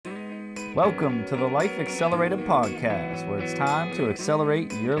Welcome to the Life Accelerated podcast, where it's time to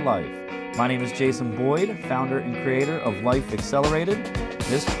accelerate your life. My name is Jason Boyd, founder and creator of Life Accelerated.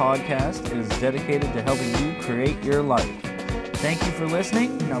 This podcast is dedicated to helping you create your life. Thank you for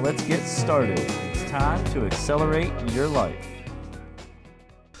listening. Now let's get started. It's time to accelerate your life.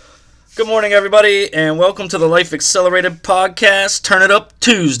 Good morning, everybody, and welcome to the Life Accelerated podcast. Turn it up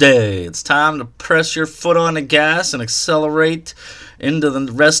Tuesday. It's time to press your foot on the gas and accelerate into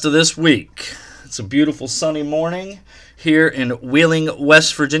the rest of this week. It's a beautiful sunny morning here in Wheeling,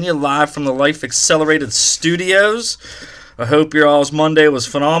 West Virginia, live from the Life Accelerated studios. I hope your all's Monday was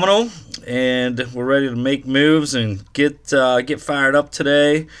phenomenal, and we're ready to make moves and get fired up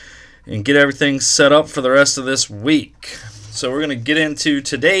today and get everything set up for the rest of this week. So we're going to get into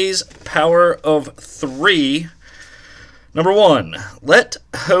today's Power of 3. Number 1, let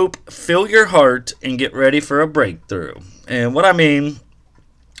hope fill your heart and get ready for a breakthrough. And what I mean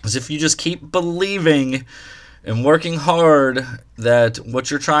is if you just keep believing and working hard that what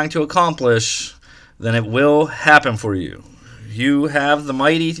you're trying to accomplish, then it will happen for you. You have the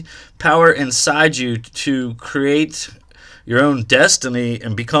mighty power inside you to create your own destiny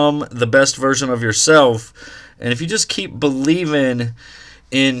and become the best version of yourself. And if you just keep believing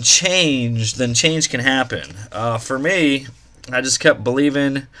in change, then change can happen. For me, I just kept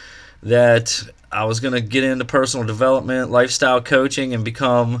believing that I was going to get into personal development, lifestyle coaching, and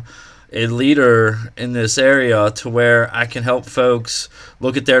become a leader in this area to where I can help folks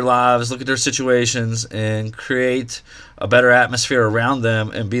look at their lives, look at their situations, and create a better atmosphere around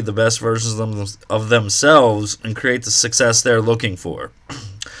them and be the best versions of themselves and create the success they're looking for.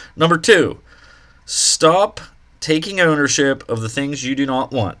 Number 2, stop taking ownership of the things you do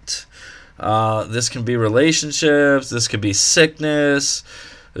not want. This can be relationships, this could be sickness,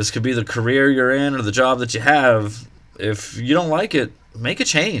 this could be the career you're in or the job that you have. If you don't like it, make a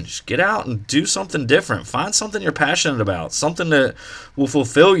change. Get out and do something different. Find something you're passionate about, something that will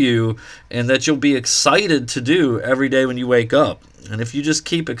fulfill you and that you'll be excited to do every day when you wake up. And if you just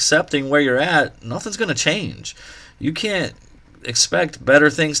keep accepting where you're at, nothing's going to change. You can't expect better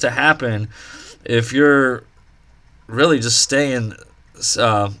things to happen if you're really just staying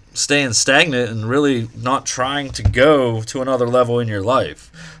stagnant and really not trying to go to another level in your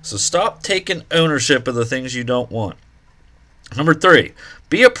life. So stop taking ownership of the things you don't want. Number 3,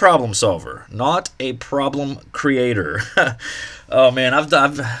 be a problem solver, not a problem creator. Oh man,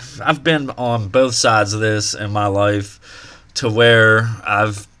 I've been on both sides of this in my life to where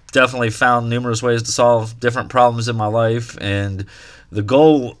I've definitely found numerous ways to solve different problems in my life, and the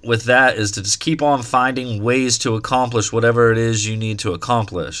goal with that is to just keep on finding ways to accomplish whatever it is you need to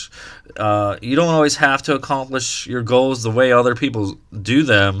accomplish. You don't always have to accomplish your goals the way other people do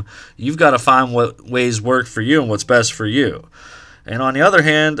them. You've got to find what ways work for you and what's best for you. And on the other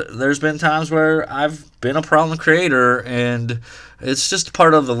hand, there's been times where I've been a problem creator, and it's just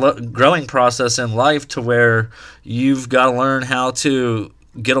part of the growing process in life to where you've got to learn how to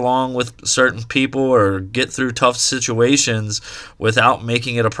get along with certain people or get through tough situations without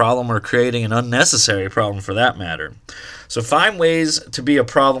making it a problem or creating an unnecessary problem for that matter. So find ways to be a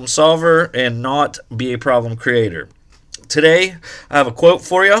problem solver and not be a problem creator. Today, I have a quote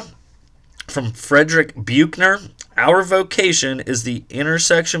for you from Frederick Buechner. Our vocation is the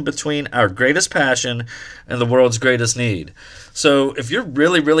intersection between our greatest passion and the world's greatest need. So if you're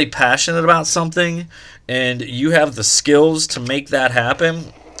really, really passionate about something and you have the skills to make that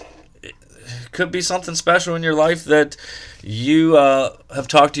happen, it could be something special in your life that you have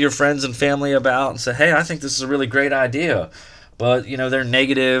talked to your friends and family about and say, hey, I think this is a really great idea. But, they're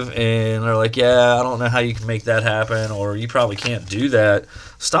negative and they're like, yeah, I don't know how you can make that happen, or you probably can't do that.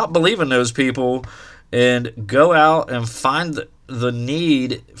 Stop believing those people and go out and find the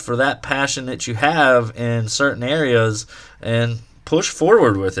need for that passion that you have in certain areas and push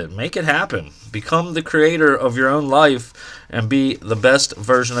forward with it. Make it happen. Become the creator of your own life and be the best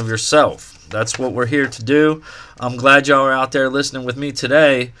version of yourself. That's what we're here to do. I'm glad y'all are out there listening with me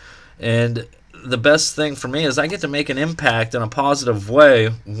today. And the best thing for me is I get to make an impact in a positive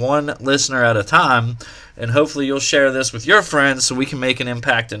way, one listener at a time. And hopefully you'll share this with your friends so we can make an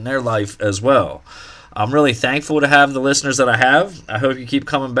impact in their life as well. I'm really thankful to have the listeners that I have. I hope you keep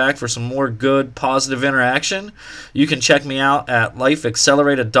coming back for some more good, positive interaction. You can check me out at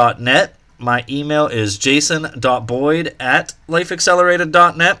lifeaccelerated.net. My email is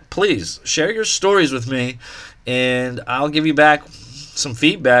jason.boyd@lifeaccelerated.net. Please share your stories with me, and I'll give you back some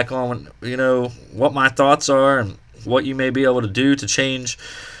feedback on, what my thoughts are and what you may be able to do to change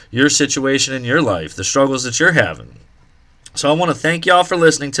your situation in your life, the struggles that you're having. So I want to thank y'all for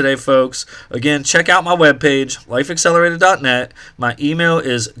listening today, folks. Again, check out my webpage, lifeaccelerated.net. My email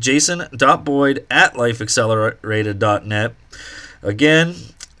is jason.boyd@lifeaccelerated.net. Again,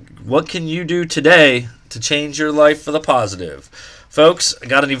 what can you do today to change your life for the positive? Folks, I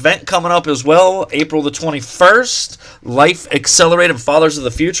got an event coming up as well, April the 21st, Life Accelerated Fathers of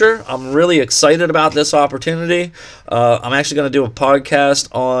the Future. I'm really excited about this opportunity. I'm actually going to do a podcast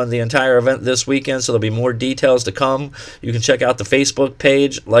on the entire event this weekend, so there'll be more details to come. You can check out the Facebook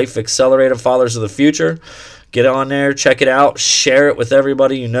page, Life Accelerated Fathers of the Future. Get on there, check it out, share it with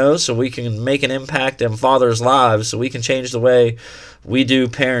everybody you know so we can make an impact in fathers' lives, so we can change the way we do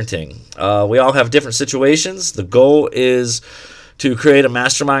parenting. We all have different situations. The goal is to create a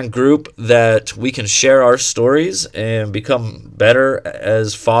mastermind group that we can share our stories and become better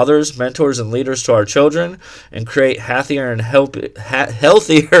as fathers, mentors, and leaders to our children, and create healthier and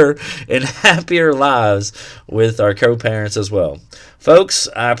happier lives with our co-parents as well. Folks,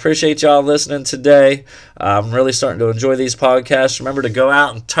 I appreciate y'all listening today. I'm really starting to enjoy these podcasts. Remember to go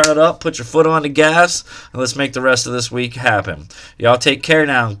out and turn it up, put your foot on the gas, and let's make the rest of this week happen. Y'all take care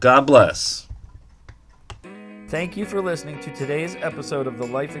now. God bless. Thank you for listening to today's episode of the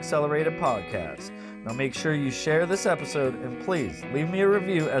Life Accelerated podcast. Now make sure you share this episode and please leave me a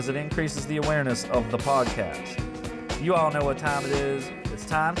review as it increases the awareness of the podcast. You all know what time it is. It's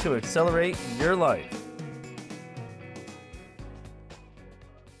time to accelerate your life.